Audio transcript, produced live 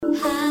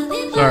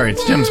Sorry,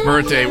 it's Tim's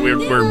birthday.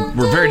 We're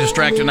very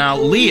distracted now.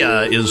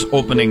 Leah is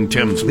opening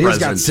Tim's Leah's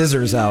present. got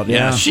scissors out.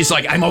 Yeah, she's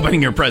like, I'm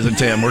opening your present,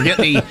 Tim. We're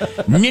getting the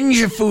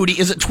Ninja Foodie.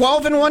 Is it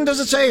 12 in 1, does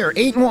it say, or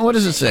 8 in 1? What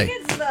does it say?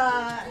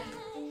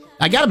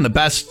 I got him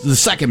the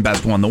second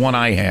best one, the one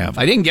I have.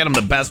 I didn't get him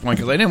the best one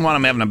because I didn't want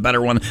him having a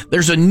better one.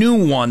 There's a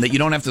new one that you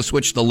don't have to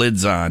switch the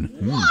lids on.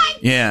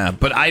 What? Yeah,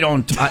 but I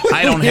don't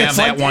have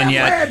that one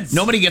yet. Lids.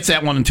 Nobody gets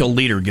that one until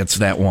Leader gets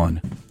that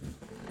one.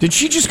 Did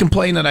she just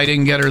complain that I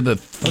didn't get her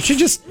the? I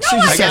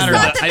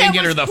didn't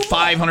get her the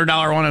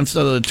 $500 one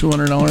instead of the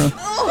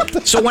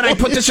 $200. So when I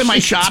put this in my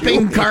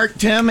shopping cart,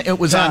 Tim, it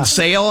was on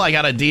sale. I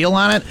got a deal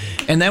on it,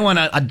 and then when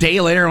a day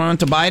later I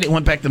went to buy it, it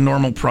went back to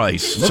normal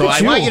price. So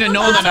I want you to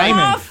know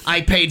that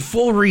I paid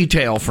full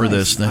retail for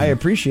this thing. I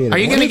appreciate it. Are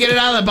you going to get it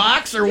out of the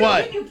box or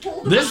what?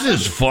 This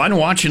is fun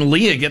watching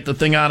Leah get the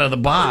thing out of the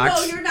box.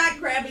 No, you're not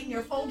grabbing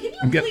your phone.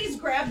 Can you please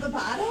grab the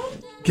bottom?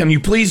 Can you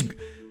please?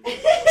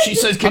 She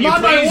says, "Can you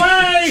please?"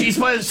 She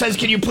says,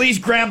 "Can you please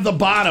grab the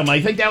bottom?" I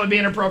think that would be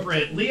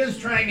inappropriate. Leah's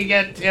trying to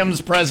get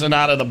Tim's present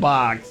out of the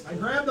box. I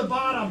grabbed the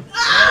bottom.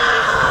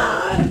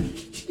 And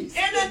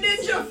a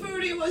Ninja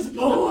Foodie was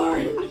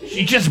born.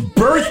 She just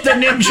birthed a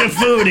Ninja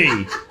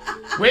Foodie.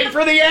 Wait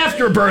for the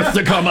afterbirth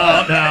to come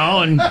out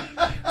now, and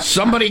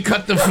somebody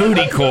cut the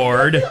foodie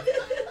cord.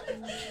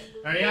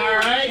 Are you all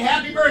right?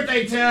 Happy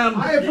birthday, Tim.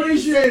 I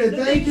appreciate it.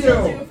 Thank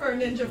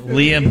you.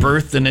 Leah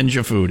birthed the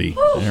Ninja Foodie.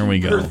 There we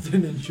go.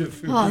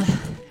 Oh,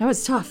 that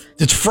was tough.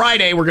 It's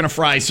Friday. We're going to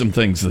fry some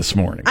things this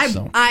morning.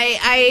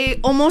 I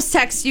almost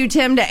text you,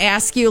 Tim, to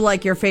ask you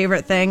like your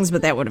favorite things,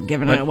 but that would have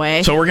given it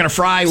away. So we're going to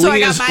fry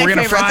Leah's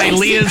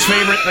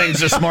favorite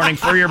things this morning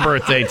for your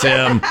birthday,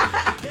 Tim.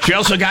 She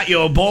also got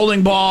you a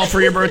bowling ball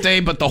for your birthday,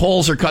 but the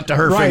holes are cut to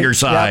her finger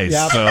size.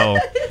 Yep. So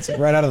it's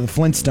right out of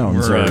the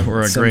Flintstones.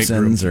 We're a great group.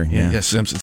 Simpsons. Yes, Simpsons.